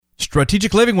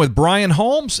Strategic Living with Brian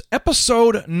Holmes,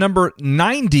 episode number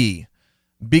 90,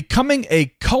 Becoming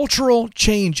a Cultural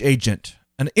Change Agent,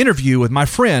 an interview with my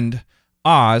friend,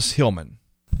 Oz Hillman.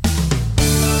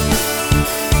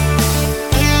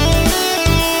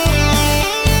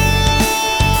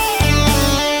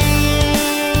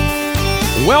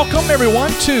 Welcome,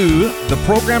 everyone, to the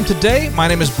program today. My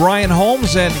name is Brian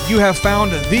Holmes, and you have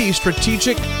found the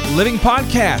Strategic Living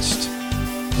Podcast,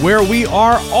 where we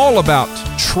are all about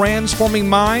transforming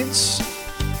minds,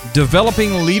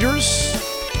 developing leaders,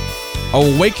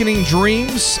 awakening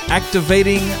dreams,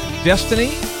 activating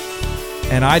destiny.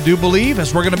 And I do believe,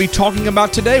 as we're going to be talking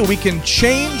about today, we can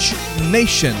change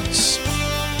nations.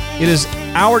 It is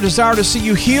our desire to see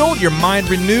you healed, your mind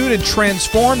renewed and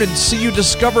transformed, and see you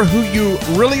discover who you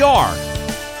really are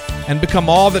and become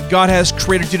all that God has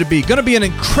created you to be. Going to be an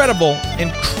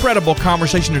incredible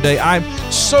conversation today. I'm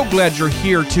so glad you're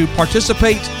here to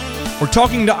participate. We're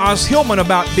talking to Oz Hillman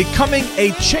about becoming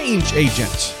a change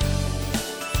agent.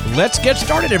 Let's get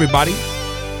started, everybody.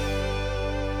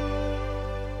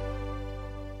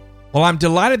 Well, I'm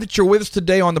delighted that you're with us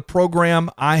today on the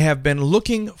program. I have been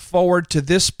looking forward to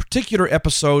this particular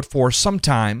episode for some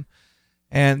time,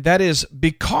 and that is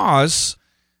because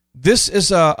this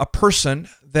is a person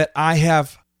that I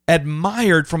have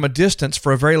admired from a distance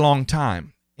for a very long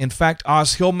time. In fact,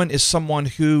 Oz Hillman is someone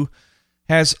who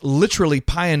has literally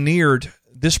pioneered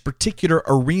this particular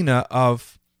arena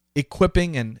of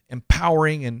equipping and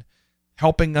empowering and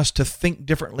helping us to think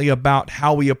differently about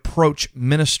how we approach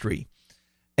ministry.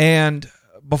 And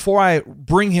before I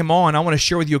bring him on, I want to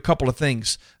share with you a couple of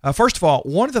things. First of all,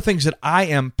 one of the things that I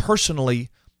am personally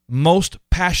most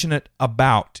passionate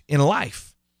about in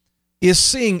life is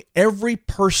seeing every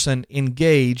person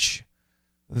engage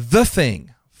the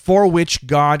thing for which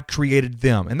God created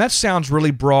them. And that sounds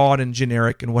really broad and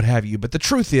generic and what have you, but the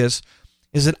truth is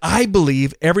that I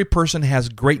believe every person has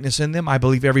greatness in them. I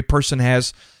believe every person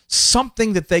has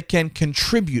something that they can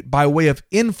contribute by way of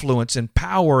influence and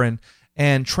power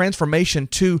and transformation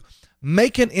to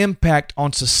make an impact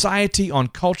on society, on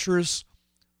cultures,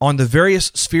 on the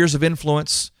various spheres of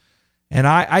influence. And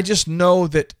I just know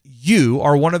that you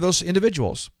are one of those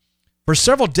individuals. For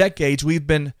several decades, we've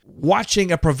been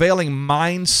watching a prevailing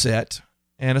mindset,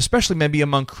 and especially maybe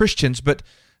among Christians, but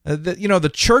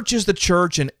the church is the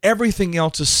church and everything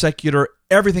else is secular,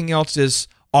 everything else is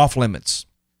off limits.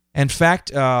 In fact,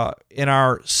 in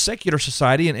our secular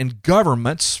society and in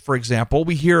governments, for example,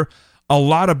 we hear a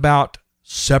lot about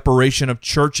separation of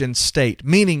church and state,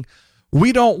 meaning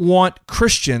we don't want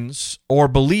Christians or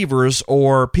believers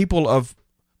or people of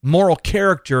moral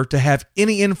character to have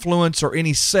any influence or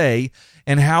any say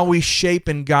in how we shape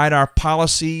and guide our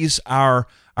policies, our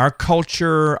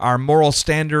culture, our moral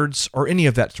standards, or any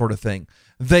of that sort of thing.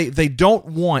 They don't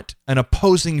want an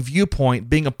opposing viewpoint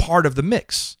being a part of the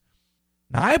mix.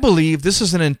 Now, I believe this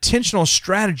is an intentional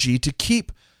strategy to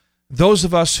keep those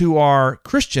of us who are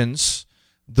Christians,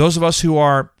 those of us who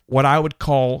are what I would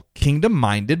call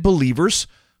kingdom-minded believers,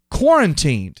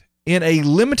 quarantined in a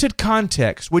limited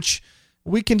context, which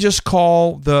we can just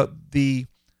call the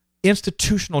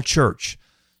institutional church,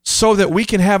 so that we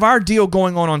can have our deal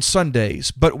going on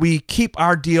Sundays, but we keep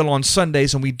our deal on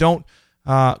Sundays and we don't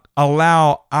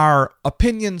allow our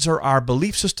opinions or our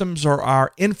belief systems or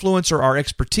our influence or our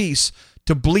expertise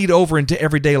to bleed over into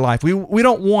everyday life. We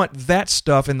don't want that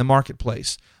stuff in the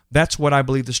marketplace. That's what I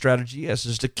believe the strategy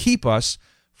is to keep us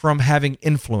from having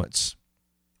influence.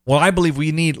 Well, I believe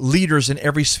we need leaders in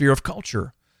every sphere of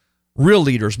culture. Real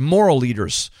leaders, moral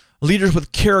leaders, leaders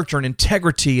with character and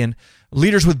integrity, and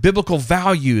leaders with biblical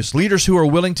values, leaders who are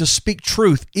willing to speak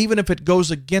truth even if it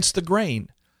goes against the grain,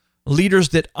 leaders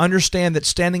that understand that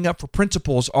standing up for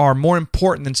principles are more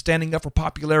important than standing up for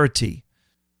popularity.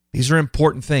 These are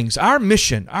important things. Our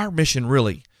mission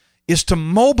really is to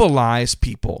mobilize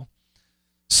people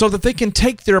so that they can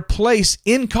take their place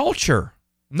in culture,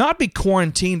 not be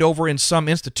quarantined over in some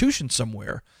institution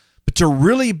somewhere, but to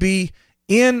really be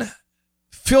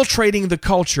infiltrating the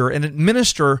culture and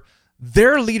administer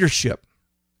their leadership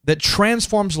that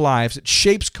transforms lives, it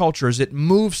shapes cultures, it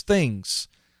moves things.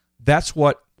 That's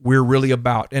what we're really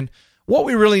about. And what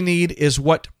we really need is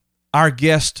what our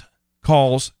guest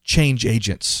calls change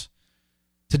agents.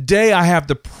 Today, I have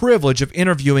the privilege of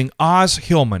interviewing Oz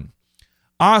Hillman.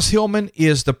 Oz Hillman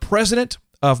is the president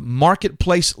of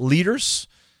Marketplace Leaders.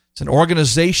 It's an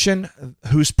organization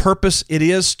whose purpose it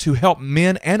is to help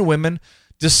men and women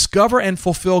discover and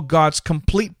fulfill God's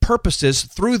complete purposes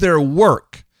through their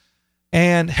work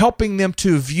and helping them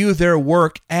to view their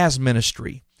work as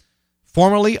ministry.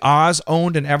 Formerly, Oz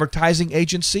owned an advertising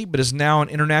agency, but is now an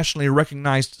internationally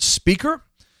recognized speaker.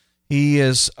 He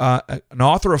is an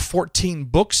author of 14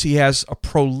 books. He has a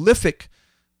prolific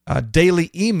daily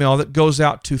email that goes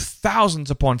out to thousands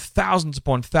upon thousands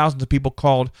upon thousands of people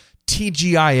called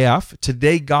TGIF,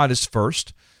 Today God is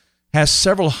First. Has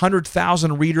several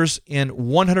 100,000 readers in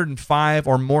 105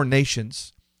 or more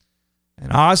nations.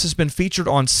 And Oz has been featured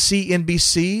on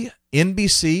CNBC,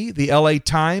 NBC, the LA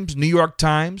Times, New York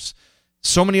Times,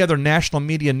 so many other national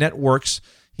media networks.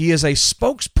 He is a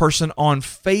spokesperson on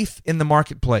faith in the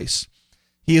marketplace.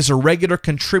 He is a regular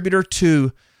contributor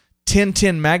to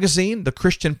 1010 Magazine, The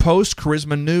Christian Post,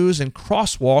 Charisma News, and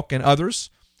Crosswalk, and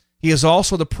others. He is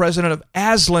also the president of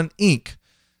Aslan Inc.,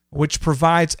 which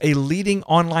provides a leading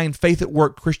online faith at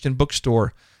work Christian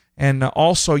bookstore. And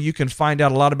also you can find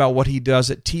out a lot about what he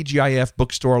does at TGIF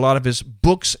Bookstore. A lot of his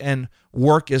books and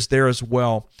work is there as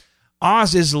well.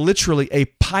 Oz is literally a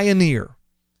pioneer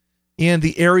in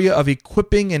the area of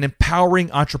equipping and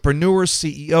empowering entrepreneurs,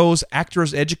 CEOs,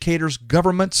 actors, educators,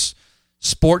 governments,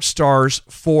 sports stars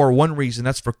for one reason.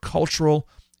 That's for cultural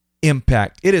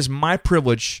impact. It is my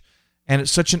privilege, and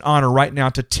it's such an honor right now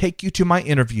to take you to my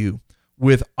interview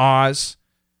with Oz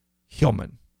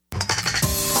Hillman.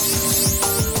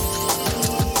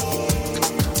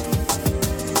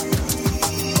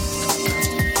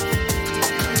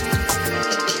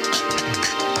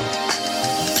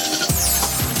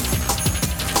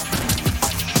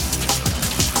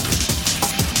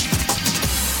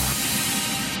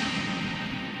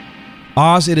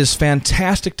 Oz, it is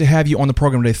fantastic to have you on the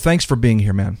program today. Thanks for being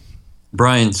here, man.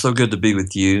 Brian, so good to be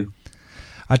with you.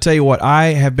 I tell you what, I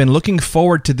have been looking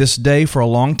forward to this day for a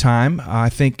long time. I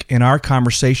think in our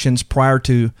conversations prior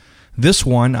to this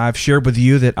one, I've shared with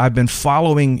you that I've been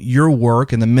following your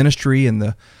work and the ministry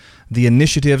and the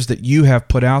initiatives that you have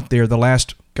put out there the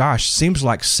last, seems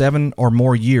like 7 or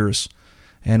more years.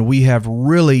 And we have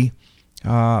really,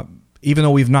 even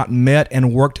though we've not met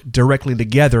and worked directly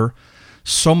together,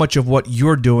 so much of what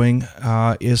you're doing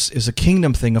is a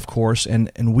kingdom thing, of course,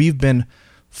 and we've been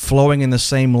flowing in the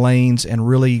same lanes and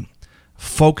really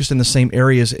focused in the same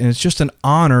areas. And it's just an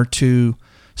honor to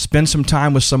spend some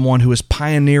time with someone who is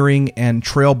pioneering and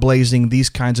trailblazing these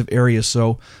kinds of areas.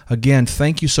 So, again,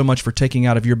 thank you so much for taking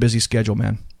out of your busy schedule,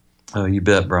 man. Oh, you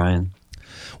bet, Brian.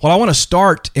 Well, I want to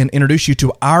start and introduce you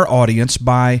to our audience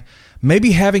by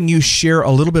maybe having you share a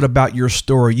little bit about your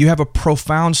story. You have a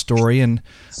profound story, and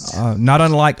not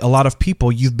unlike a lot of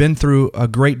people, you've been through a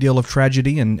great deal of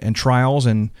tragedy and trials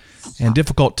and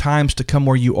difficult times to come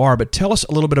where you are. But tell us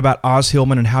a little bit about Oz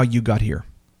Hillman and how you got here.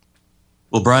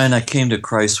 Well, Brian, I came to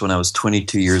Christ when I was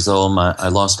 22 years old. I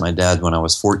lost my dad when I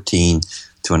was 14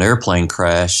 to an airplane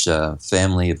crash,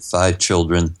 family of 5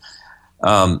 children.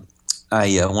 I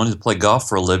wanted to play golf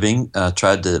for a living,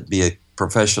 tried to be a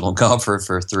professional golfer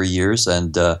for 3 years,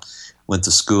 and went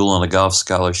to school on a golf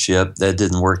scholarship. That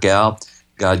didn't work out.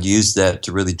 God used that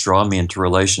to really draw me into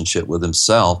relationship with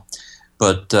himself.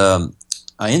 But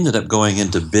I ended up going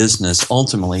into business,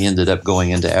 ultimately ended up going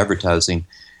into advertising,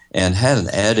 and had an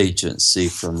ad agency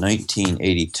from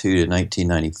 1982 to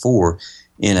 1994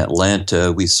 in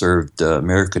Atlanta. We served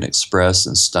American Express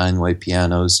and Steinway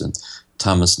Pianos and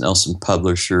Thomas Nelson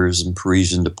Publishers and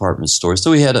Parisian department stores. So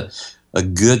we had a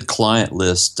good client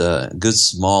list, a good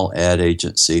small ad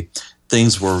agency.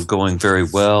 Things were going very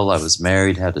well. I was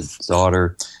married, had a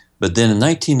daughter. But then in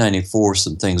 1994,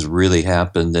 some things really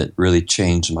happened that really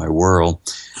changed my world.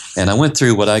 And I went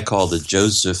through what I call the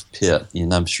Joseph pit.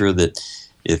 And I'm sure that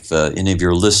if any of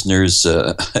your listeners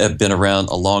have been around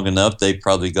long enough, they've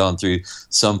probably gone through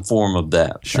some form of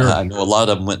that. Sure. I know a lot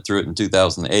of them went through it in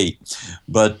 2008.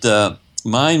 But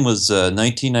mine was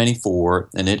 1994,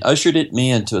 and it ushered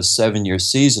me into a 7-year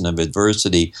season of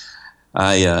adversity.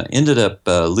 I ended up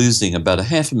losing about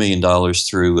 $500,000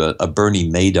 through a Bernie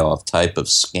Madoff type of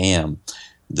scam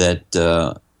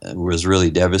that was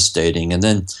really devastating. And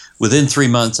then within 3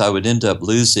 months, I would end up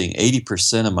losing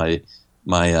 80% of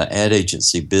my ad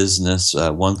agency business.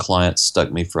 One client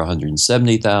stuck me for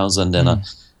 $170,000, and a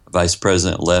vice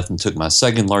president left and took my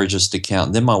second largest account.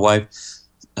 And then my wife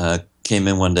came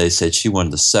in one day, said she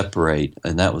wanted to separate,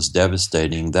 and that was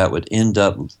devastating. That would end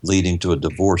up leading to a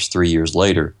divorce 3 years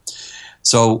later.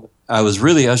 So I was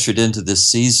really ushered into this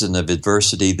season of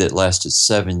adversity that lasted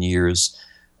 7 years.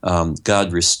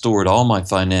 God restored all my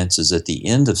finances at the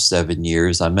end of 7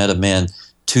 years. I met a man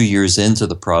 2 years into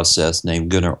the process named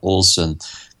Gunnar Olson,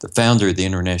 the founder of the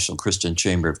International Christian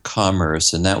Chamber of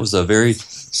Commerce, and that was a very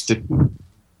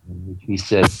he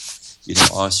said,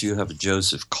 Oz, you have a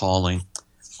Joseph calling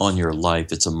on your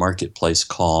life. It's a marketplace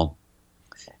call.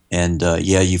 And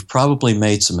you've probably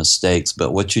made some mistakes,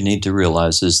 but what you need to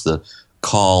realize is the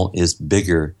call is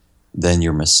bigger than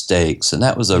your mistakes. And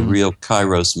that was a real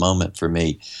Kairos moment for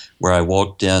me, where I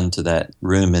walked into that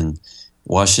room in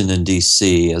Washington,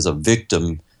 D.C. as a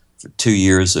victim for 2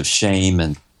 years of shame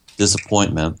and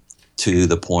disappointment, to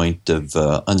the point of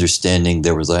understanding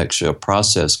there was actually a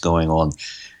process going on.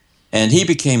 And he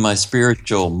became my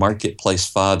spiritual marketplace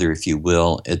father, if you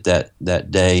will, at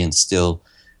that day, and still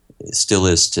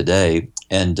is today.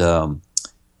 And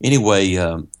anyway,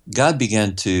 God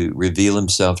began to reveal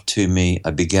himself to me.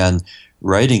 I began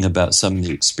writing about some of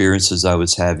the experiences I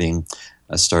was having.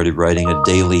 I started writing a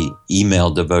daily email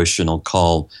devotional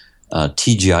called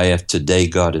TGIF, Today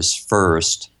God is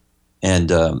First. And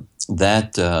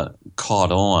that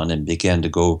caught on and began to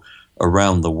go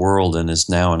around the world, and is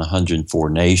now in 104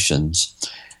 nations,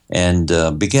 and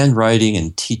began writing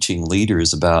and teaching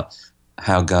leaders about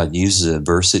how God uses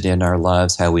adversity in our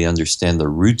lives, how we understand the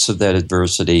roots of that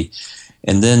adversity,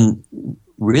 and then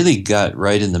really got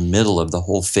right in the middle of the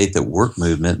whole Faith at Work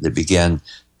movement that began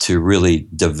to really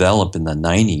develop in the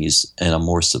 90s in a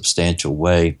more substantial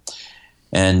way.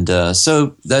 And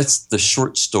so that's the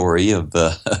short story of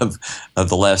the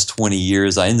last 20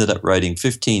 years. I ended up writing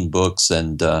 15 books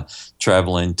and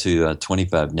traveling to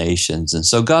 25 nations. And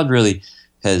so God really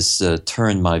has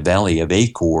turned my valley of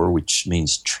Achor, which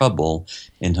means trouble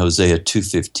in Hosea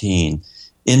 2:15,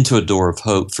 into a door of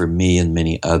hope for me and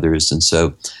many others. And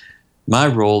so my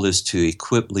role is to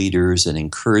equip leaders and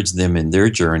encourage them in their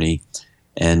journey,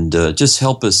 and just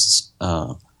help us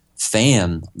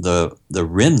fan the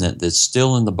remnant that's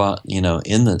still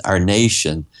in our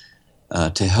nation,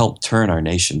 to help turn our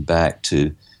nation back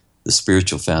to the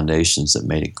spiritual foundations that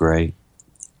made it great.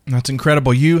 That's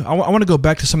incredible. I want to go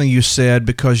back to something you said,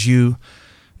 because you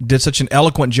did such an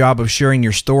eloquent job of sharing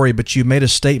your story, but you made a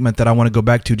statement that I want to go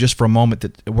back to just for a moment,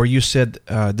 where you said,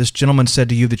 this gentleman said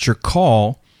to you that your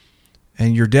call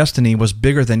and your destiny was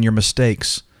bigger than your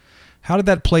mistakes. How did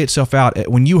that play itself out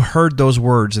when you heard those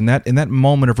words in that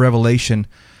moment of revelation?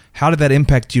 How did that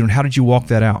impact you, and how did you walk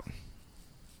that out?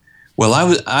 Well,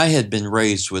 I had been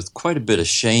raised with quite a bit of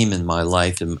shame in my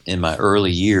life in my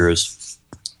early years.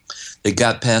 It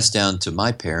got passed down to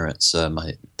my parents,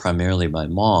 primarily my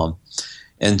mom,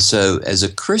 and so as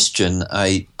a Christian,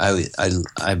 I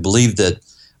believe that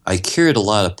I carried a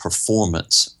lot of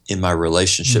performance in my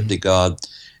relationship to God,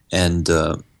 and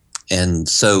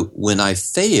so when I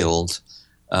failed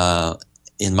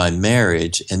in my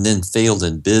marriage and then failed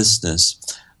in business,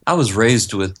 I was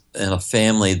raised in a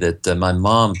family that my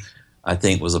mom, I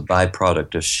think, was a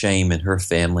byproduct of shame in her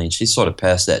family, and she sort of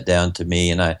passed that down to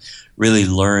me, and I really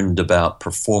learned about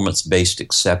performance-based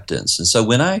acceptance. And so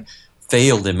when I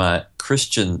failed in my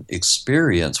Christian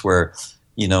experience, where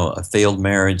a failed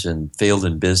marriage and failed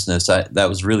in business, that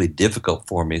was really difficult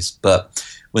for me. But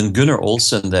when Gunnar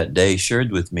Olson that day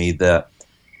shared with me that,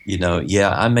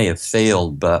 I may have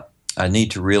failed, but I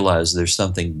need to realize there's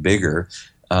something bigger,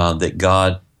 that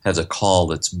God has a call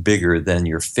that's bigger than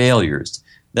your failures.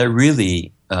 That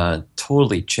really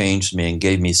totally changed me and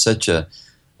gave me such a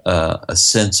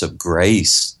sense of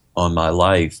grace on my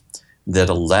life that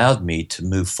allowed me to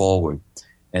move forward.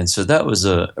 And so that was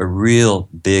a real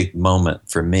big moment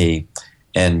for me.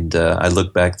 And I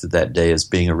look back to that day as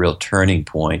being a real turning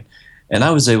point. And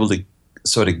I was able to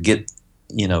sort of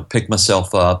pick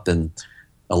myself up and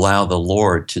allow the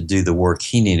Lord to do the work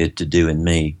he needed to do in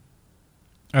me.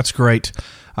 That's great.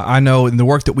 I know in the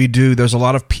work that we do, there's a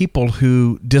lot of people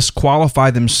who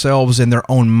disqualify themselves in their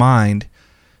own mind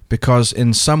because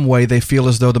in some way they feel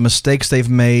as though the mistakes they've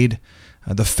made,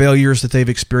 the failures that they've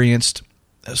experienced,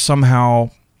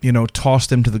 somehow, toss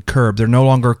them to the curb. They're no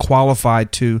longer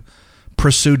qualified to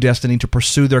pursue destiny, to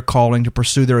pursue their calling, to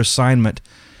pursue their assignment.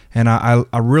 And I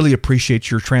really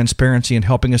appreciate your transparency in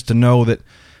helping us to know that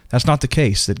that's not the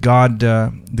case, that God,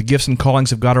 the gifts and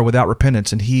callings of God are without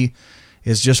repentance, and he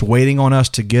is just waiting on us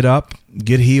to get up,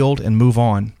 get healed, and move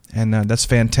on. And that's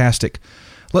fantastic.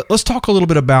 Let's talk a little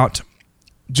bit about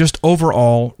just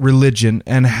overall religion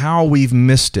and how we've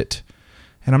missed it.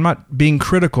 And I'm not being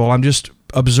critical. I'm just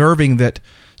observing that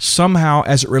somehow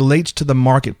as it relates to the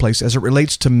marketplace, as it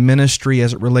relates to ministry,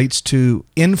 as it relates to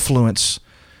influence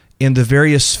in the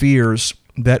various spheres,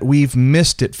 that we've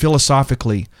missed it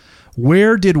philosophically.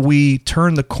 Where did we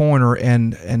turn the corner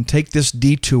and take this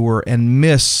detour and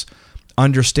miss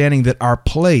understanding that our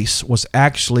place was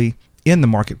actually in the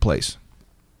marketplace?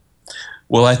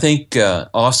 Well, I think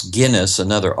Os Guinness,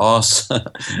 another Os,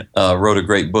 wrote a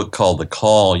great book called The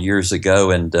Call years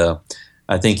ago, and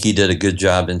I think he did a good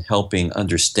job in helping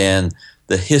understand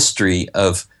the history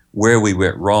of where we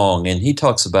went wrong. And he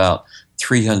talks about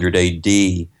 300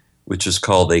 AD, which is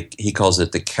he calls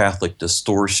it the Catholic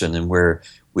distortion, and where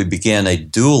we began a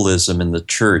dualism in the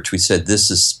church. We said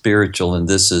this is spiritual and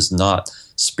this is not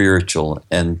spiritual.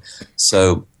 And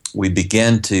so we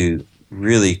began to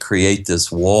really create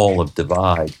this wall of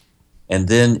divide. And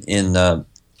then in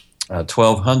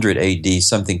 1200 AD,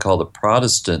 something called the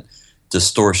Protestant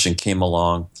distortion came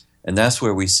along. And that's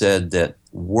where we said that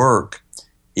work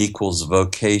equals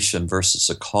vocation versus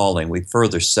a calling. We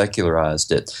further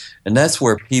secularized it. And that's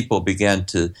where people began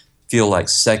to feel like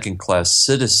second-class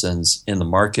citizens in the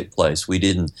marketplace. We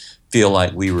didn't feel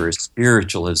like we were as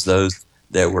spiritual as those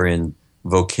that were in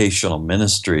vocational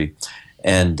ministry.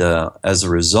 And as a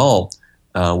result,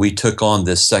 we took on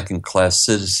this second-class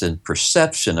citizen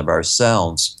perception of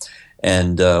ourselves.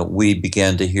 And we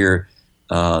began to hear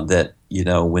that,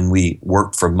 when we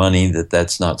work for money,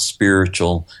 that's not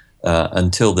spiritual.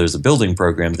 Until there's a building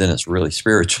program, then it's really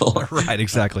spiritual. Right,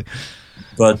 exactly.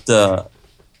 But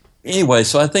anyway,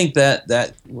 so I think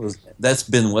that's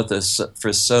been with us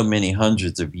for so many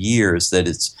hundreds of years that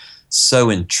it's so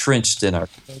entrenched in our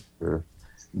culture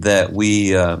that we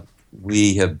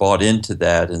have bought into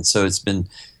that, and so it's been,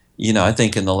 I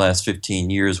think in the last 15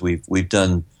 years we've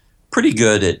done pretty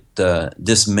good at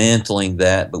dismantling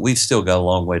that, but we've still got a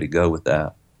long way to go with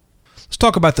that. Let's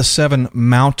talk about the 7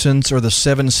 mountains or the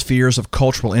 7 spheres of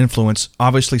cultural influence.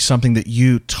 Obviously something that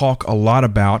you talk a lot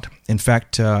about. In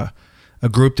fact, a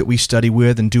group that we study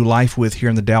with and do life with here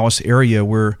in the Dallas area,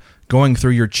 we're going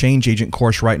through your change agent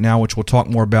course right now, which we'll talk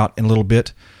more about in a little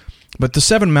bit. But the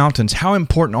 7 mountains, how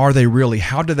important are they really?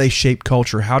 How do they shape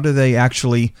culture? How do they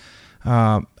actually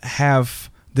have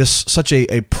such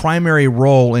a primary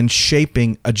role in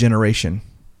shaping a generation?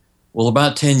 Well,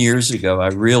 about 10 years ago, I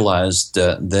realized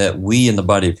that we in the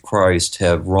body of Christ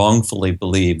have wrongfully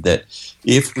believed that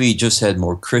if we just had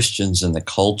more Christians in the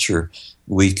culture,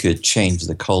 we could change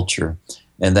the culture.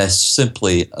 And that's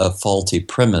simply a faulty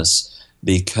premise,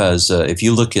 because if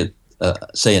you look at,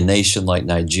 say, a nation like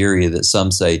Nigeria, that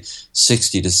some say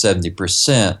 60 to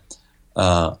 70%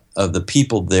 of the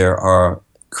people there are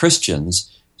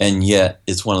Christians, and yet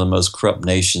it's one of the most corrupt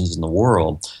nations in the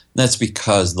world. And that's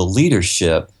because the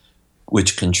leadership,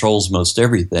 which controls most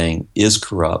everything, is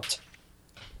corrupt.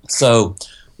 So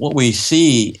what we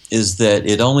see is that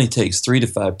it only takes 3 to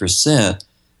 5%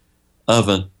 of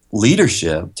a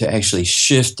leadership to actually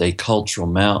shift a cultural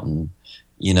mountain,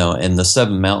 and the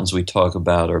 7 mountains we talk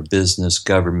about are business,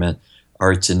 government,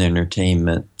 arts and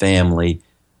entertainment, family,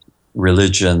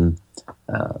 religion,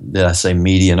 did I say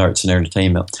media and arts and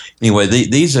entertainment? Anyway,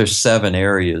 these are 7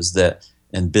 areas that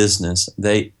and business,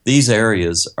 these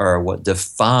areas are what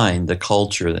define the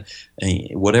culture. And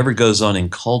whatever goes on in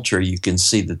culture, you can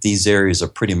see that these areas are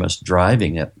pretty much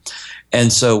driving it.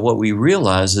 And so what we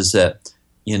realize is that,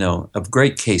 a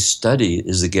great case study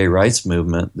is the gay rights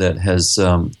movement that has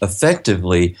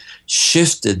effectively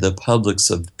shifted the public's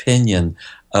opinion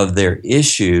of their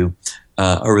issue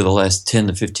over the last 10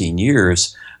 to 15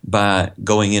 years by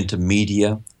going into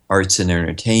media, arts and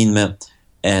entertainment,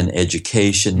 and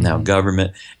education, now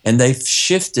government, and they've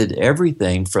shifted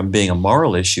everything from being a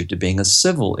moral issue to being a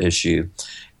civil issue.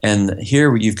 And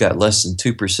here you've got less than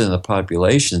 2% of the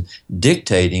population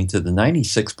dictating to the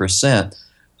 96%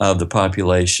 of the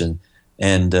population,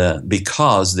 and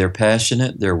because they're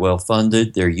passionate, they're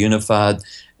well-funded, they're unified,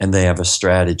 and they have a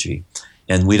strategy.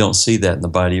 And we don't see that in the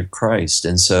body of Christ.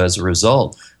 And so as a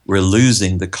result, we're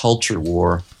losing the culture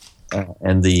war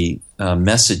and the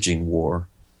messaging war.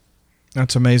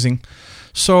 That's amazing.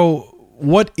 So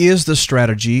what is the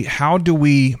strategy? How do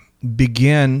we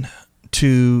begin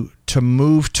to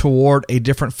move toward a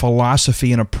different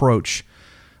philosophy and approach?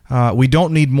 We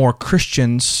don't need more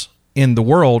Christians in the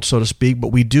world, so to speak,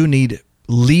 but we do need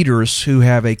leaders who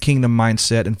have a kingdom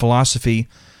mindset and philosophy,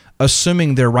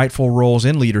 assuming their rightful roles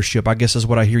in leadership, I guess is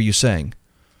what I hear you saying.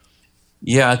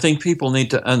 Yeah, I think people need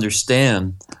to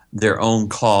understand their own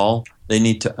call. They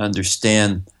need to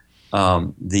understand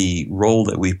the role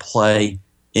that we play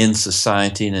in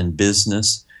society and in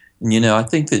business. And, I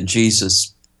think that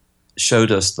Jesus showed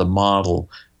us the model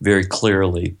very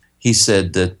clearly. He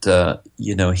said that,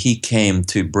 he came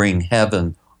to bring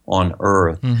heaven on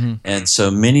earth. Mm-hmm. And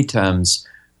so many times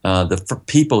the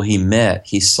people he met,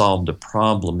 he solved a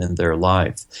problem in their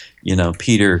life.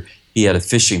 Peter, he had a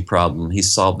fishing problem. He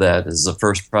solved that as the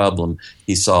first problem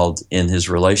he solved in his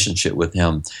relationship with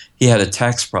him. He had a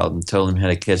tax problem, told him how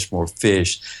to catch more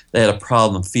fish. They had a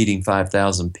problem feeding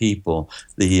 5,000 people.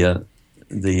 The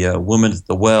woman at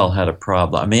the well had a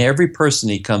problem. I mean, every person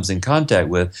he comes in contact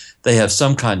with, they have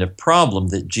some kind of problem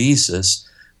that Jesus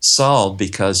solved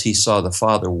because he saw the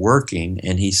Father working,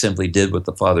 and he simply did what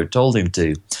the Father told him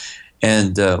to.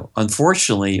 And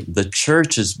unfortunately, the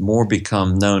church has more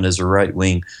become known as a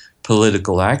right-wing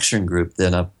political action group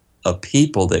than a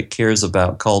people that cares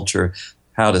about culture,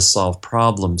 how to solve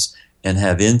problems, and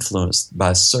have influence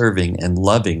by serving and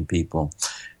loving people.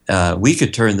 We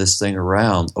could turn this thing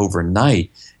around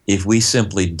overnight if we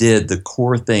simply did the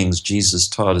core things Jesus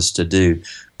taught us to do.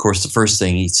 Of course, the first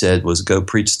thing he said was go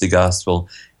preach the gospel.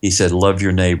 He said, love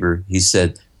your neighbor. He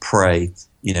said, pray,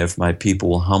 if my people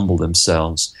will humble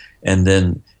themselves. And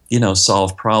then,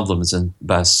 solve problems and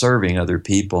by serving other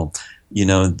people.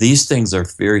 These things are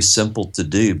very simple to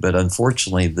do, but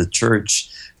unfortunately the church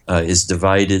is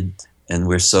divided, and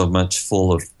we're so much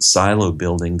full of silo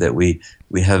building that we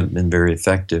haven't been very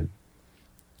effective.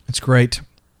 That's great.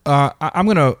 I'm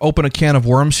going to open a can of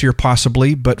worms here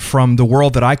possibly, but from the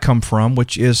world that I come from,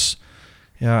 which is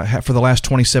for the last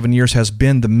 27 years has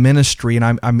been the ministry,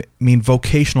 and I mean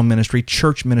vocational ministry,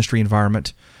 church ministry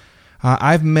environment.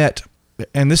 I've met,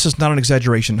 and this is not an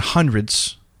exaggeration,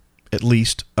 hundreds at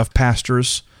least of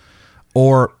pastors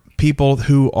or people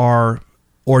who are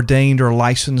ordained or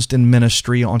licensed in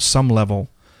ministry on some level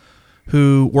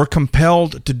who were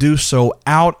compelled to do so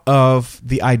out of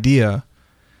the idea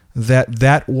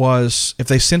that was, if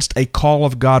they sensed a call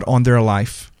of God on their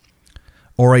life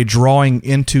or a drawing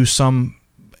into some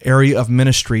area of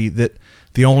ministry, that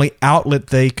the only outlet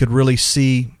they could really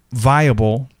see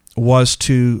viable was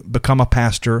to become a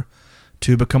pastor,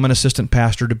 to become an assistant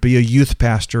pastor, to be a youth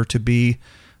pastor, to be,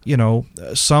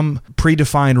 some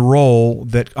predefined role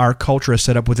that our culture has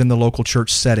set up within the local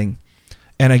church setting.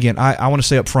 And again, I want to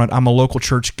say up front, I'm a local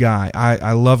church guy.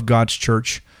 I love God's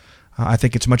church. I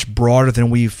think it's much broader than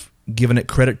we've given it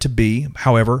credit to be.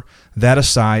 However, that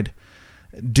aside,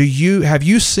 have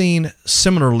you seen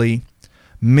similarly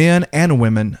men and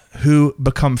women who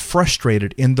become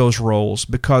frustrated in those roles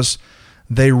because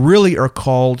they really are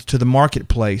called to the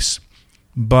marketplace,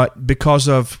 but because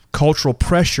of cultural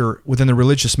pressure within the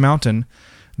religious mountain,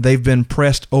 they've been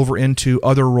pressed over into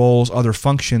other roles, other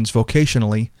functions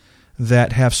vocationally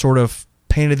that have sort of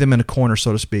painted them in a corner,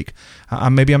 so to speak?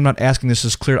 Maybe I'm not asking this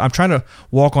as clear. I'm trying to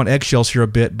walk on eggshells here a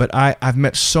bit, but I've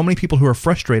met so many people who are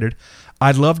frustrated.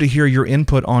 I'd love to hear your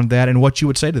input on that and what you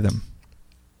would say to them.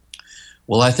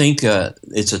 Well, I think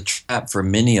it's a trap for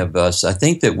many of us. I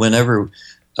think that whenever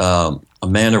a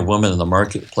man or woman in the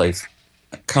marketplace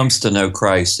comes to know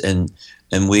Christ, and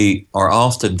we are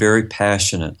often very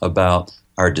passionate about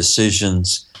our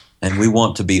decisions, and we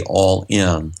want to be all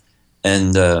in.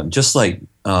 And just like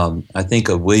I think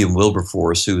of William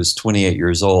Wilberforce, who was 28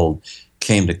 years old,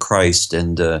 came to Christ,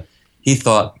 and he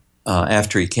thought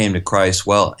after he came to Christ,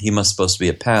 well, he must supposed to be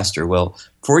a pastor. Well,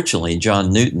 fortunately,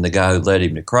 John Newton, the guy who led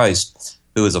him to Christ,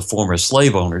 who was a former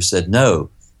slave owner, said, no,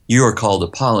 you are called to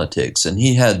politics. And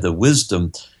he had the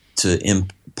wisdom to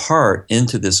impart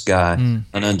into this guy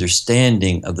an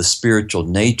understanding of the spiritual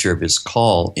nature of his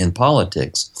call in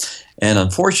politics. And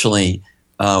unfortunately,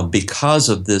 because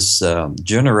of this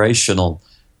generational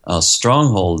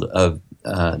stronghold of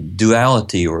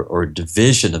duality or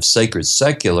division of sacred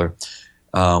secular,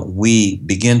 we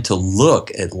begin to look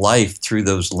at life through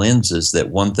those lenses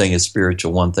that one thing is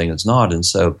spiritual, one thing is not. And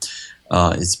so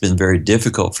it's been very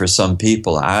difficult for some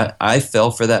people. I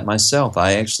fell for that myself.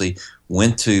 I actually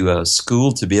went to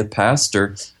school to be a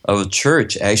pastor of a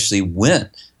church, actually went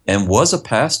and was a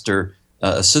pastor,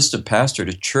 assistant pastor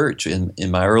to church in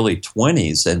my early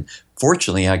 20s. And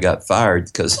fortunately, I got fired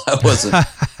because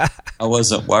I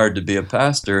wasn't wired to be a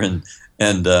pastor.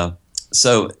 And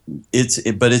so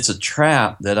it's a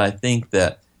trap that I think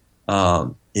that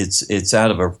it's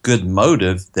out of a good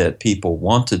motive that people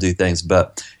want to do things,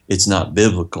 but it's not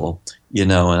biblical,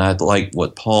 And I like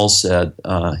what Paul said.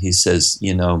 He says,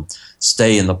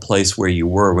 stay in the place where you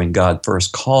were when God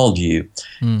first called you.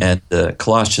 And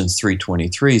Colossians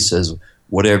 3:23 says,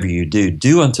 whatever you do,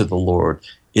 do unto the Lord.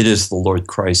 It is the Lord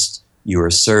Christ you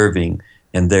are serving,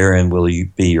 and therein will you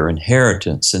be your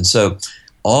inheritance. And so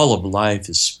all of life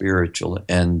is spiritual.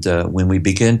 And when we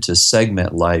begin to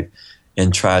segment life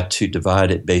and try to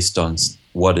divide it based on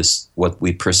what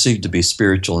we perceive to be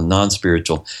spiritual and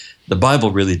non-spiritual, the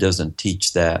Bible really doesn't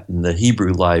teach that. And the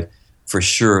Hebrew life for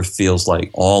sure feels like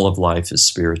all of life is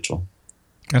spiritual.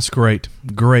 That's great.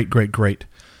 Great.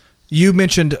 You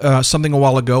mentioned something a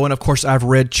while ago, and of course I've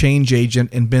read Change Agent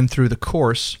and been through the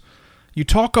course. You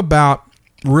talk about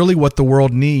really what the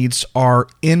world needs are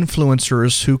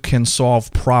influencers who can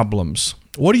solve problems.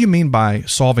 What do you mean by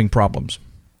solving problems?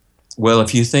 Well,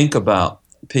 if you think about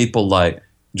people like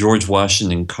George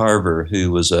Washington Carver,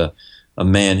 who was a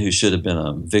man who should have been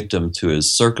a victim to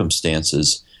his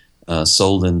circumstances,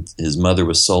 his mother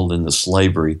was sold into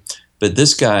slavery. But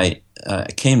this guy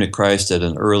came to Christ at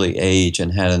an early age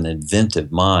and had an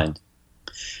inventive mind.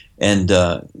 And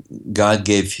God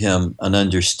gave him an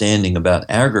understanding about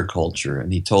agriculture,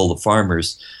 and he told the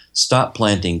farmers, stop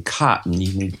planting cotton,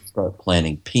 you need to start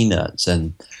planting peanuts.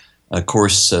 And of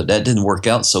course, that didn't work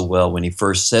out so well when he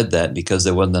first said that, because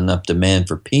there wasn't enough demand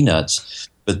for peanuts.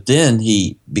 But then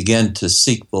he began to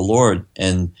seek the Lord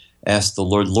and asked the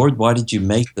Lord, Lord, why did you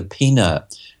make the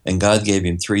peanut? And God gave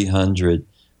him 300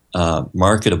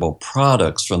 marketable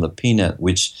products from the peanut,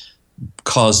 which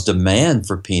caused demand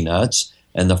for peanuts,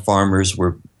 and the farmers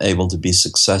were able to be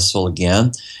successful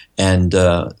again. And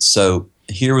so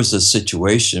here was a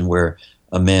situation where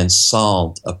a man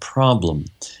solved a problem.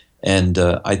 And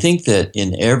I think that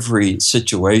in every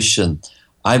situation,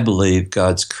 I believe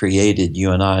God's created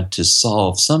you and I to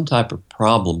solve some type of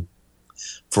problem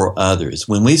for others.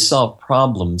 When we solve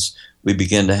problems, we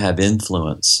begin to have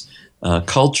influence.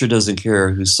 Culture doesn't care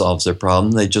who solves their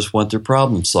problem. They just want their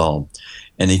problem solved.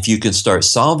 And if you can start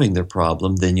solving their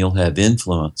problem, then you'll have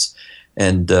influence.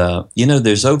 And,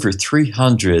 there's over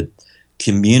 300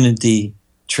 community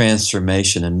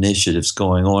transformation initiatives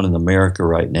going on in America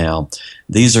right now.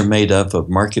 These are made up of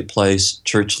marketplace,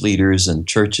 church leaders, and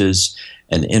churches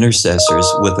and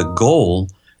intercessors with a goal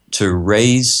to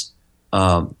raise,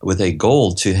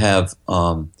 to have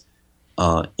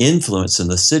influence in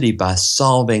the city by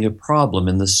solving a problem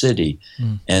in the city.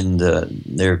 And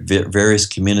there are various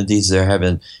communities, they're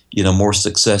having more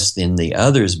success than the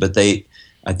others, but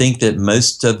I think that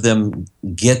most of them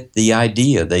get the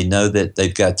idea. They know that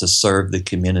they've got to serve the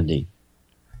community.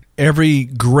 Every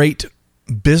great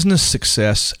business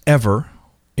success ever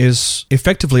is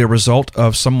effectively a result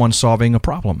of someone solving a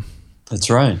problem.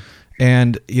 That's right.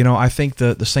 And, I think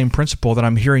the same principle that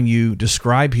I'm hearing you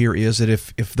describe here is that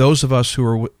if those of us who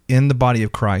are in the body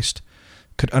of Christ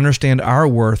could understand our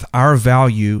worth, our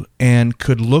value, and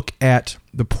could look at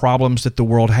the problems that the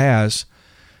world has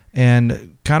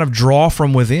and kind of draw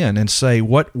from within and say,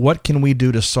 what can we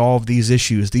do to solve these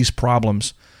issues, these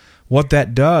problems? What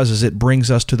that does is it brings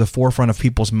us to the forefront of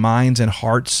people's minds and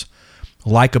hearts,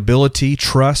 likability,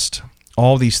 trust,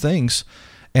 all these things.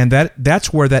 And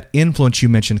that's where that influence you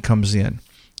mentioned comes in.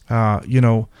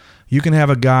 You can have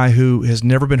a guy who has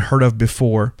never been heard of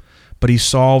before, but he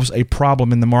solves a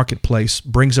problem in the marketplace,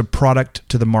 brings a product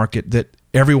to the market that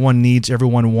everyone needs,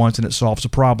 everyone wants, and it solves a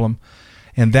problem.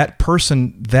 And that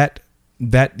person, that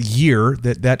year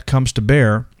that comes to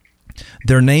bear,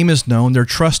 their name is known, they're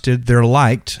trusted, they're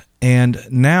liked, and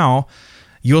now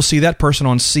you'll see that person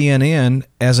on CNN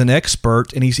as an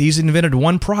expert, and he's invented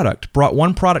one product, brought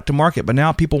one product to market, but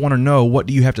now people want to know, what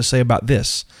do you have to say about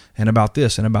this, and about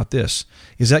this, and about this?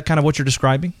 Is that kind of what you're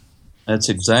describing? That's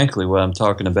exactly what I'm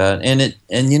talking about. And it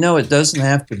doesn't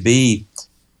have to be,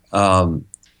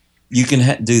 you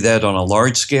can do that on a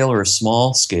large scale or a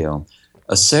small scale.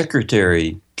 A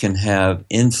secretary can have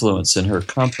influence in her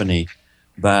company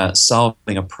by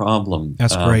solving a problem.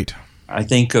 That's great. I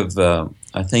think of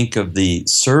the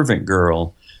servant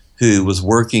girl who was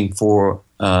working for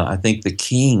the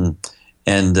king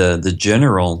and the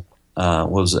general.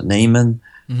 What was it, Naaman?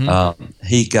 Mm-hmm.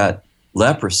 He got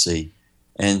leprosy,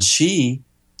 and she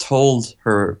told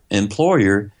her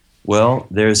employer, "Well,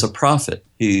 there's a prophet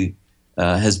who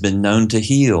has been known to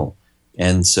heal."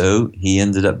 And so he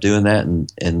ended up doing that, and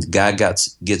the guy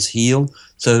gets healed.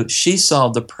 So she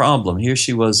solved the problem. Here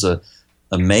she was a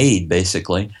maid,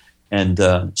 basically, and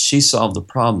she solved the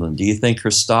problem. Do you think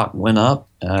her stock went up?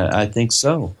 I think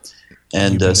so.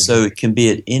 And so it can be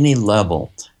at any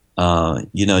level.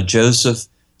 Joseph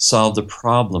solved the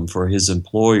problem for his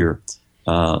employer,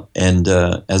 and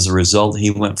as a result,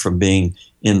 he went from being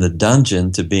in the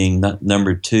dungeon to being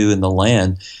number 2 in the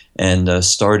land, and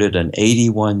started an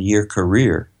 81-year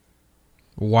career.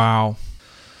 Wow.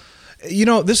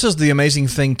 This is the amazing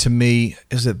thing to me,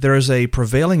 is that there is a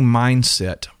prevailing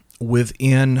mindset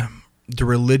within the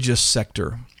religious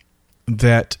sector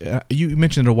that you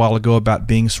mentioned a while ago about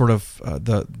being sort of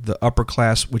the upper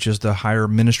class, which is the higher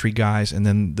ministry guys, and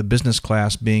then the business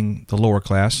class being the lower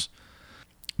class.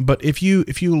 But if you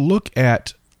look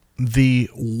at the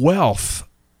wealth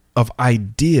of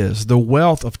ideas, the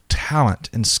wealth of talent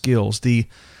and skills, the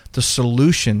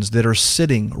solutions that are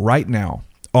sitting right now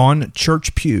on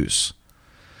church pews,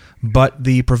 but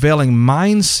the prevailing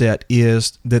mindset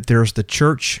is that there's the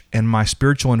church and my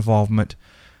spiritual involvement,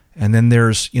 and then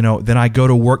there's, then I go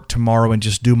to work tomorrow and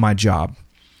just do my job.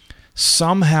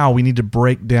 Somehow we need to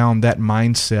break down that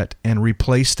mindset and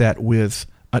replace that with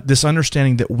this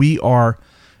understanding that we are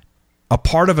a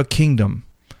part of a kingdom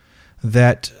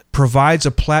that provides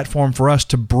a platform for us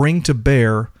to bring to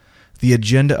bear the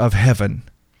agenda of heaven.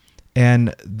 And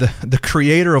the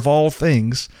creator of all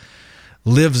things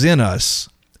lives in us.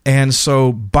 And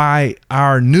so by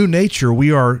our new nature,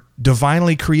 we are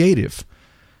divinely creative,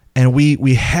 and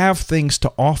we have things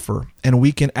to offer, and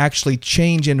we can actually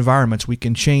change environments. We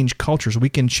can change cultures. We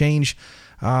can change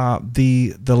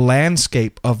the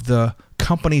landscape of the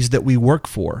companies that we work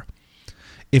for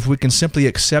if we can simply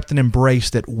accept and embrace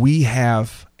that we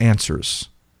have answers.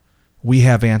 We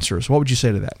have answers. What would you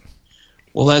say to that?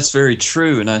 Well, that's very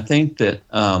true, and I think that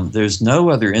there's no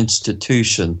other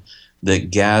institution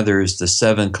that gathers the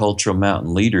 7 cultural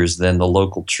mountain leaders than the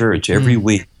local church. Every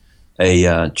week,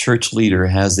 a church leader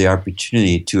has the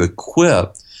opportunity to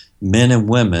equip men and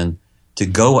women to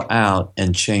go out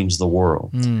and change the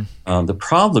world. The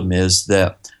problem is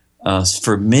that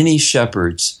for many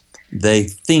shepherds, they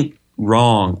think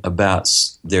wrong about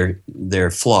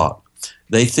their flock.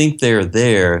 They think they're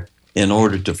there in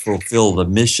order to fulfill the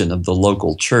mission of the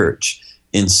local church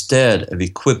instead of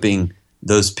equipping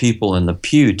those people in the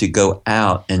pew to go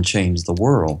out and change the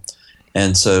world.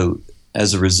 And so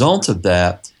as a result of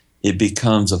that, it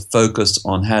becomes a focus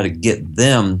on how to get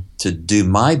them to do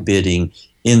my bidding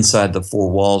inside the 4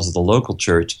 walls of the local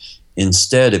church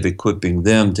instead of equipping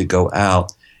them to go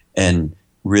out and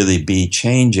really be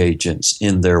change agents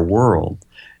in their world.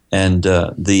 And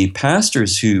the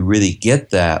pastors who really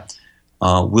get that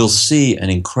will see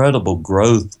an incredible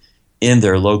growth in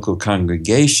their local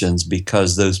congregations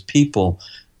because those people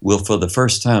will for the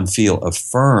first time feel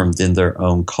affirmed in their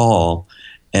own call.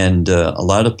 And a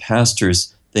lot of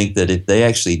pastors think that if they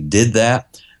actually did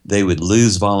that, they would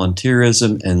lose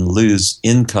volunteerism and lose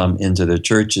income into their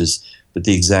churches, but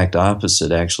the exact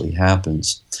opposite actually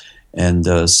happens.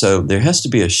 And so there has to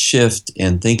be a shift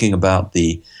in thinking about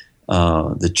the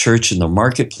church in the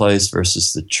marketplace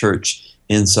versus the church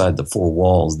inside the 4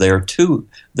 walls. There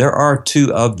are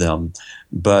two of them,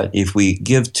 but if we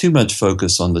give too much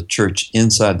focus on the church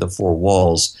inside the 4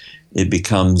 walls, it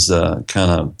becomes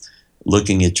kind of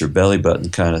looking at your belly button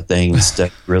kind of thing instead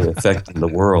of really affecting the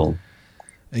world.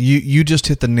 You just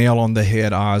hit the nail on the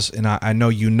head, Oz, and I know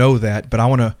you know that, but I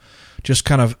want to just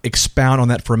kind of expound on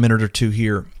that for a minute or two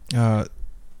here.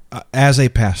 As a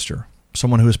pastor,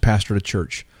 someone who has pastored a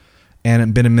church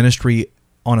and been in ministry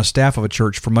on a staff of a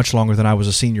church for much longer than I was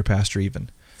a senior pastor even,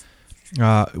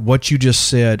 what you just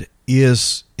said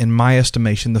is, in my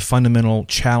estimation, the fundamental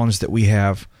challenge that we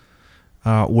have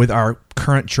with our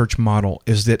current church model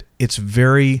is that it's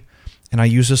very, and I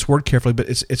use this word carefully, but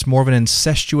it's more of an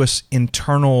incestuous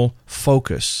internal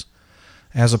focus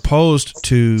as opposed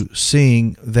to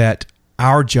seeing that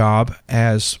our job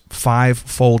as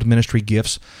 5-fold ministry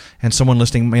gifts, and someone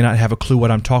listening may not have a clue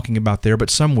what I'm talking about there, but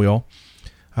some will,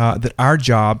 that our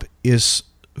job is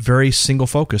very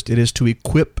single-focused. It is to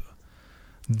equip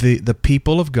the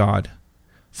people of God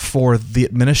for the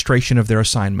administration of their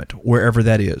assignment, wherever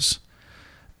that is.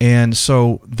 And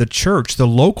so the church, the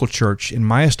local church, in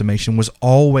my estimation, was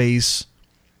always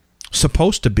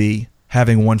supposed to be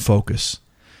having one focus.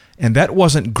 And that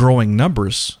wasn't growing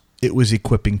numbers, it was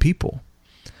equipping people.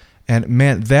 And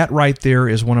man, that right there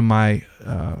is one of my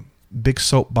big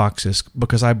soapboxes,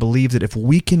 because I believe that if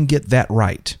we can get that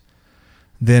right,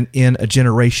 then in a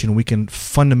generation we can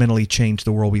fundamentally change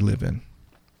the world we live in.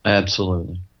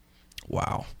 Absolutely.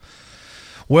 Wow.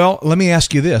 Well, let me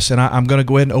ask you this, and I'm going to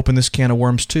go ahead and open this can of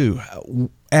worms too.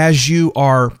 As you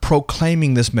are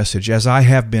proclaiming this message, as I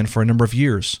have been for a number of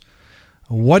years,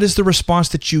 what is the response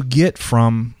that you get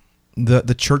from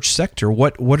the church sector?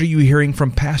 What are you hearing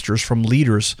from pastors, from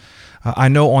leaders? I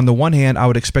know on the one hand, I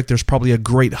would expect there's probably a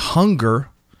great hunger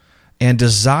and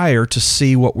desire to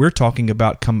see what we're talking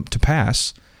about come to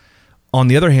pass. On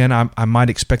the other hand, I might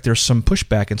expect there's some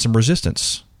pushback and some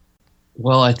resistance.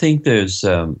 Well, I think there's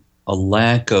a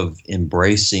lack of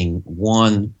embracing,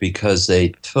 one, because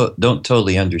they don't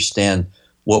totally understand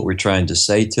what we're trying to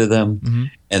say to them,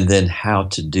 and then how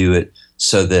to do it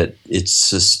so that it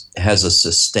has a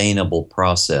sustainable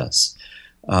process.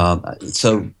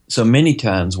 So many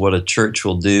times what a church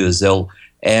will do is they'll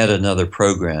add another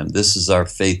program. This is our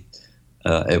Faith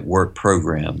at Work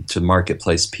program to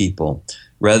marketplace people,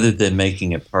 rather than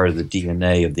making it part of the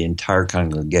DNA of the entire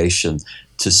congregation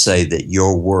to say that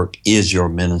your work is your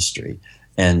ministry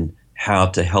and how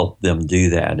to help them do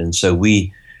that. And so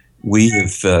we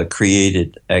have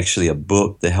created actually a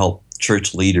book to help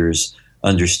church leaders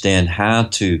understand how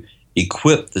to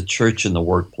equip the church in the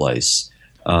workplace.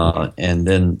 And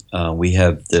then we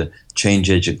have the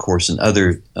Change Agent course and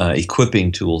other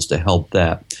equipping tools to help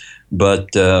that.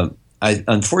 But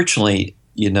unfortunately,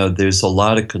 there's a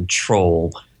lot of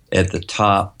control at the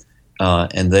top,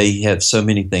 and they have so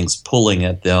many things pulling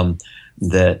at them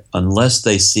that unless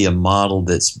they see a model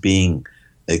that's being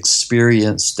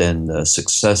experienced and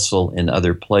successful in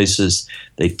other places,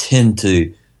 they tend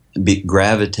to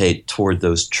gravitate toward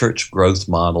those church growth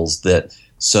models that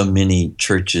so many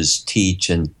churches teach,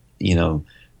 and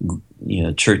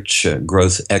church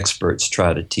growth experts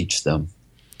try to teach them.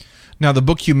 Now, the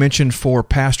book you mentioned for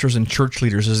pastors and church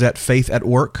leaders, is that Faith at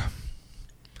Work?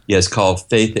 Yeah, it's called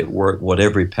Faith at Work, What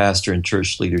Every Pastor and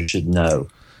Church Leader Should Know.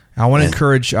 I want to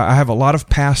encourage, I have a lot of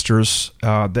pastors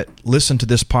that listen to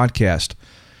this podcast,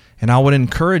 and I would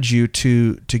encourage you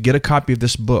to get a copy of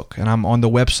this book. And I'm on the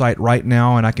website right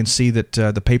now, and I can see that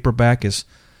the paperback is,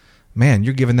 man,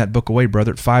 you're giving that book away,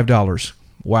 brother, at $5.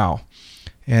 Wow.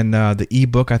 And the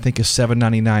ebook, I think, is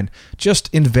 $7.99. Just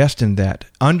invest in that.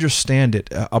 Understand it.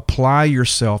 Apply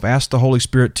yourself. Ask the Holy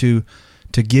Spirit to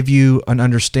give you an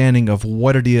understanding of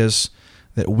what it is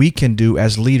that we can do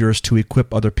as leaders to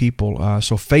equip other people.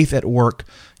 So Faith at Work,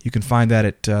 you can find that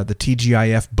at the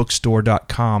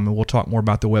TGIFbookstore.com, and we'll talk more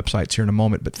about the websites here in a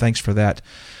moment, but thanks for that.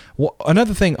 Well,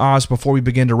 another thing, Oz, before we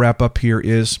begin to wrap up here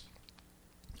is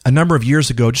a number of years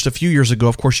ago, just a few years ago,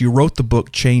 of course, you wrote the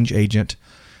book Change Agent.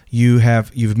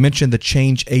 You've mentioned the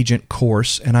Change Agent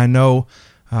course, and I know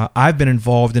I've been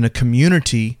involved in a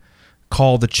community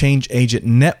called the Change Agent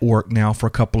Network now for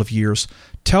a couple of years.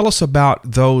 Tell us about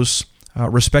those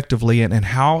respectively, and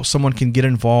how someone can get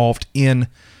involved in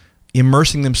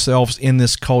immersing themselves in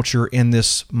this culture, in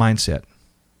this mindset.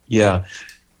 Yeah.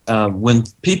 When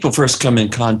people first come in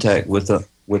contact with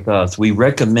us, we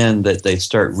recommend that they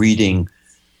start reading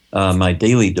my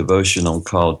daily devotional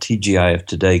called TGIF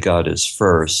Today, God is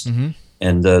First. Mm-hmm.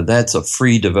 And that's a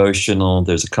free devotional.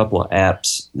 There's a couple of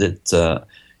apps that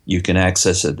you can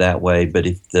access it that way. But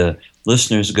if the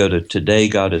listeners go to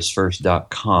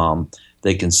todaygodisfirst.com,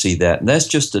 they can see that. And that's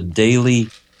just a daily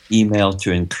email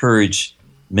to encourage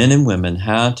men and women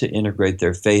how to integrate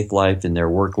their faith life and their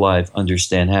work life,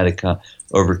 understand how to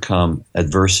overcome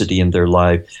adversity in their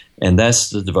life. And that's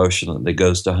the devotional that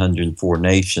goes to 104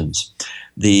 nations.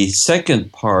 The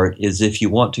second part is if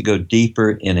you want to go deeper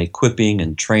in equipping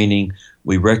and training,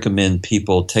 we recommend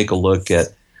people take a look at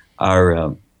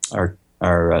our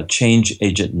Change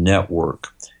Agent Network.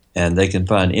 And they can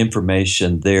find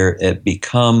information there at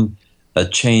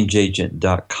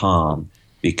becomeachangeagent.com,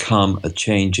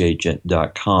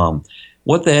 becomeachangeagent.com.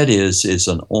 What that is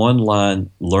an online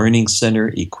learning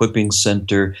center, equipping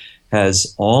center,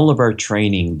 has all of our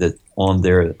training that on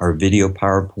there, our video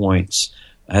PowerPoints,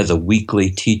 has a weekly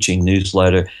teaching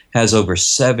newsletter, has over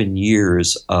 7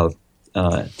 years of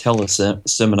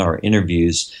teleseminar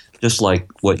interviews, just like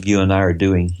what you and I are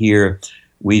doing here.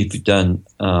 We've done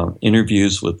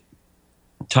interviews with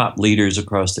top leaders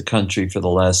across the country for the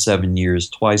last 7 years,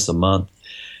 twice a month,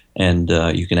 and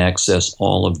you can access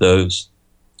all of those.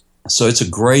 So it's a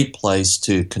great place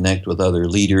to connect with other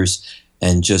leaders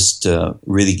and just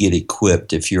really get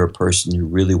equipped if you're a person who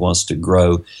really wants to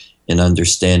grow in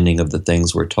understanding of the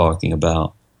things we're talking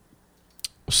about.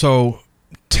 So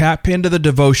tap into the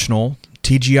devotional,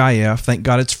 TGIF. Thank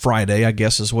God it's Friday, I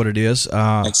guess is what it is.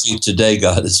 Actually, today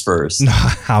God is first. No,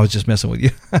 I was just messing with you.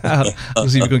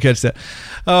 Let's see if you can catch that.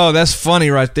 Oh, that's funny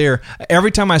right there.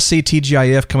 Every time I see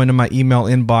TGIF come into my email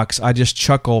inbox, I just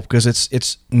chuckle because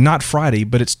it's not Friday,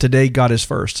 but it's today God is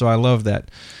first. So I love that.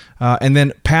 And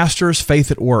then Pastors,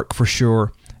 Faith at Work for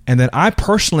sure. And then I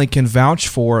personally can vouch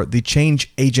for the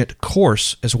Change Agent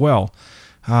course as well.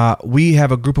 We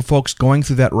have a group of folks going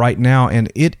through that right now,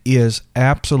 and it is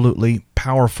absolutely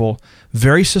powerful,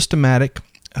 very systematic,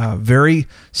 very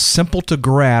simple to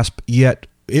grasp, yet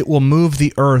it will move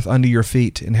the earth under your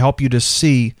feet and help you to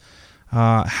see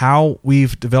how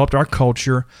we've developed our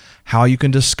culture, how you can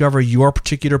discover your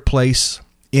particular place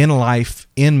in life,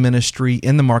 in ministry,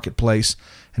 in the marketplace,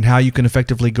 and how you can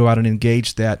effectively go out and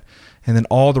engage that. And then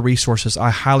all the resources, I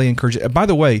highly encourage it. By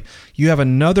the way, you have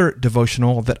another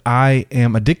devotional that I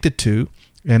am addicted to,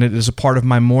 and it is a part of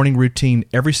my morning routine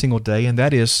every single day, and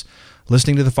that is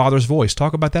listening to the Father's voice.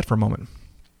 Talk about that for a moment.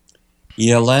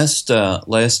 Yeah, last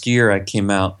year I came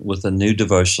out with a new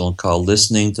devotional called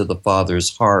Listening to the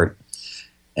Father's Heart.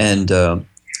 And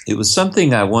it was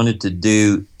something I wanted to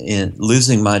do in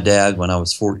losing my dad when I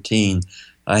was 14.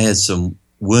 I had some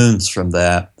wounds from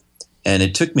that, and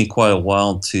it took me quite a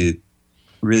while to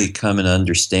really come in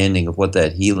understanding of what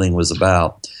that healing was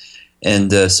about.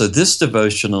 And so this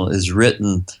devotional is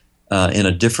written in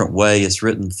a different way. It's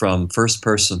written from first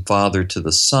person father to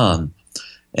the son.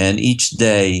 And each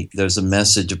day there's a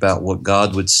message about what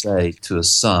God would say to a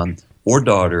son or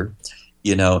daughter,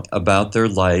 about their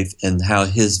life and how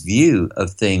his view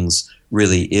of things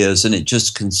really is. And it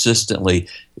just consistently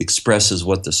expresses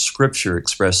what the Scripture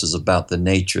expresses about the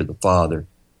nature of the Father.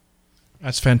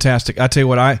 That's fantastic. I tell you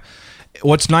what,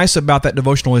 what's nice about that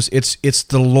devotional is it's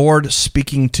the Lord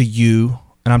speaking to you,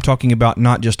 and I'm talking about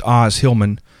not just Oz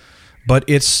Hillman, but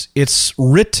it's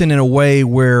written in a way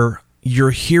where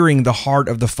you're hearing the heart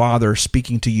of the Father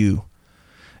speaking to you.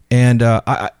 And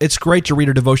it's great to read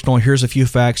a devotional. Here's a few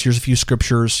facts. Here's a few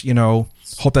scriptures.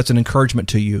 Hope that's an encouragement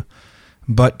to you.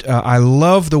 But I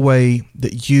love the way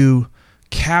that you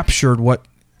captured what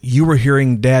you were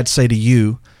hearing Dad say to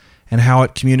you, and how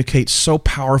it communicates so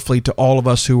powerfully to all of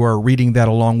us who are reading that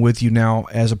along with you now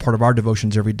as a part of our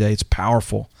devotions every day. It's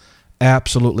powerful,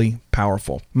 absolutely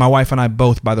powerful. My wife and I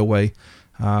both, by the way,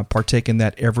 partake in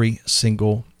that every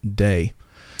single day.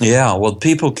 Yeah, well,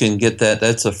 people can get that.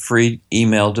 That's a free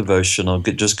email devotional.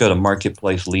 Just go to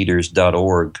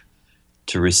marketplaceleaders.org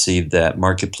to receive that,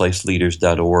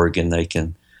 marketplaceleaders.org, and they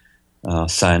can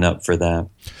sign up for that.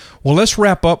 Well, let's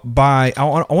wrap up by, I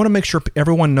want to make sure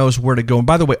everyone knows where to go. And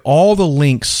by the way, all the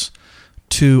links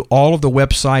to all of the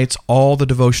websites, all the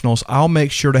devotionals, I'll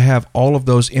make sure to have all of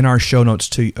those in our show notes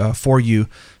for you.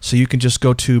 So you can just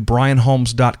go to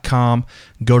brianholmes.com,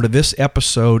 go to this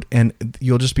episode, and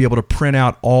you'll just be able to print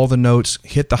out all the notes,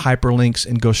 hit the hyperlinks,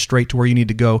 and go straight to where you need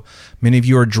to go. Many of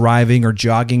you are driving or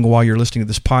jogging while you're listening to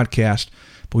this podcast,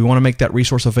 but we want to make that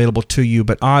resource available to you.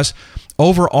 But Oz,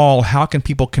 overall, how can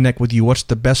people connect with you? What's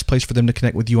the best place for them to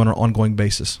connect with you on an ongoing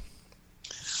basis?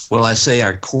 Well, I say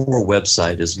our core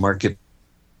website is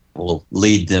will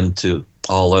lead them to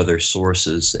all other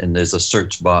sources, and there's a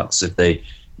search box if they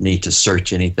need to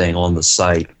search anything on the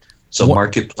site. So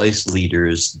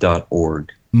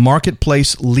marketplaceleaders.org.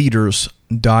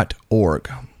 Marketplaceleaders.org.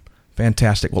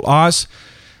 Fantastic. Well, Oz,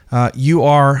 you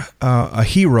are a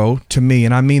hero to me,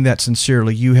 and I mean that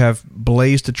sincerely. You have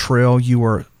blazed a trail. You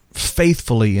are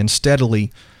faithfully and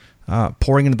steadily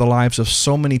pouring into the lives of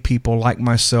so many people like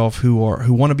myself who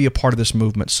want to be a part of this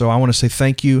movement. So I want to say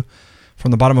thank you from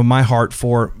the bottom of my heart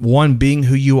for, one, being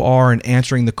who you are and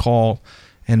answering the call,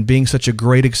 and being such a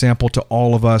great example to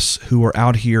all of us who are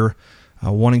out here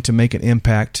wanting to make an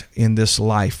impact in this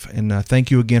life. And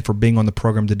thank you again for being on the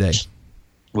program today.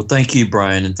 Well, thank you,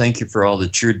 Brian, and thank you for all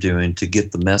that you're doing to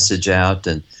get the message out,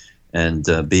 and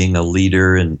being a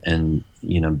leader and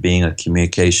being a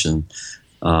communication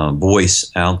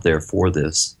voice out there for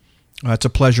this. It's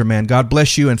a pleasure, man. God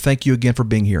bless you, and thank you again for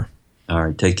being here. All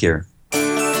right, take care.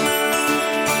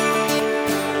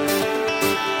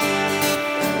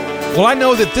 Well, I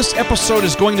know that this episode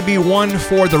is going to be one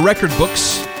for the record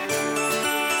books,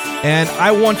 and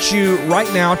I want you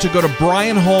right now to go to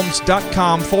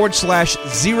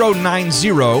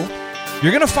brianholmes.com/090.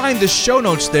 You're going to find the show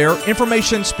notes there,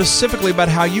 information specifically about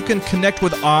how you can connect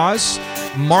with Oz.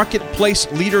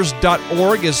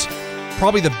 Marketplaceleaders.org is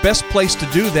probably the best place to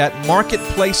do that,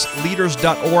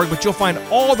 marketplaceleaders.org, but you'll find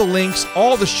all the links,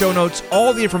 all the show notes,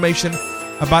 all the information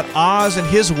about Oz and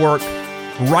his work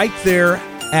right there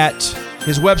at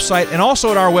his website, and also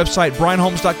at our website,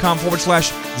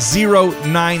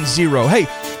 brianholmes.com/090. Hey,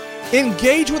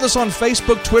 engage with us on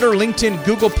Facebook, Twitter, LinkedIn,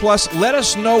 Google+. Let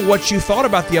us know what you thought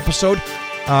about the episode.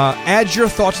 Add your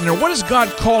thoughts in there. What is God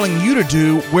calling you to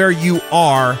do where you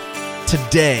are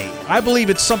today? I believe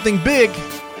it's something big.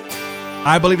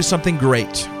 I believe it's something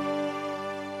great.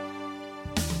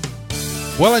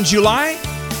 Well, in July,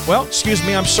 this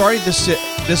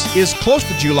is close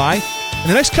to July. In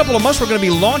the next couple of months, we're going to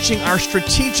be launching our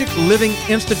Strategic Living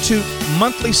Institute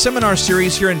monthly seminar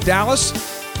series here in Dallas,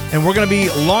 and we're going to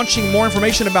be launching more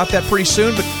information about that pretty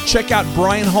soon, but check out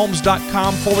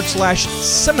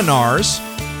brianholmes.com/seminars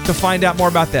to find out more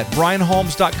about that.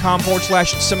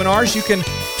 brianholmes.com/seminars. You can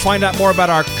find out more about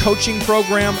our coaching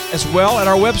program as well at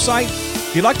our website.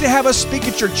 If you'd like to have us speak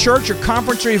at your church or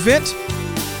conference or event,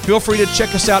 feel free to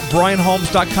check us out,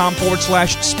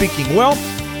 brianholmes.com/speaking. Well,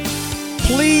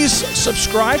 please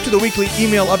subscribe to the weekly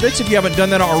email updates if you haven't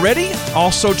done that already.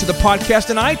 Also to the podcast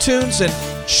in iTunes, and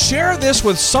share this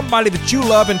with somebody that you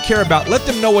love and care about. Let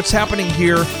them know what's happening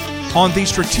here on the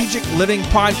Strategic Living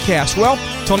Podcast. Well,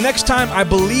 till next time, I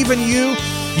believe in you.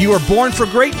 You are born for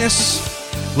greatness.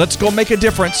 Let's go make a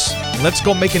difference. Let's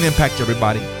go make an impact,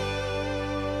 everybody.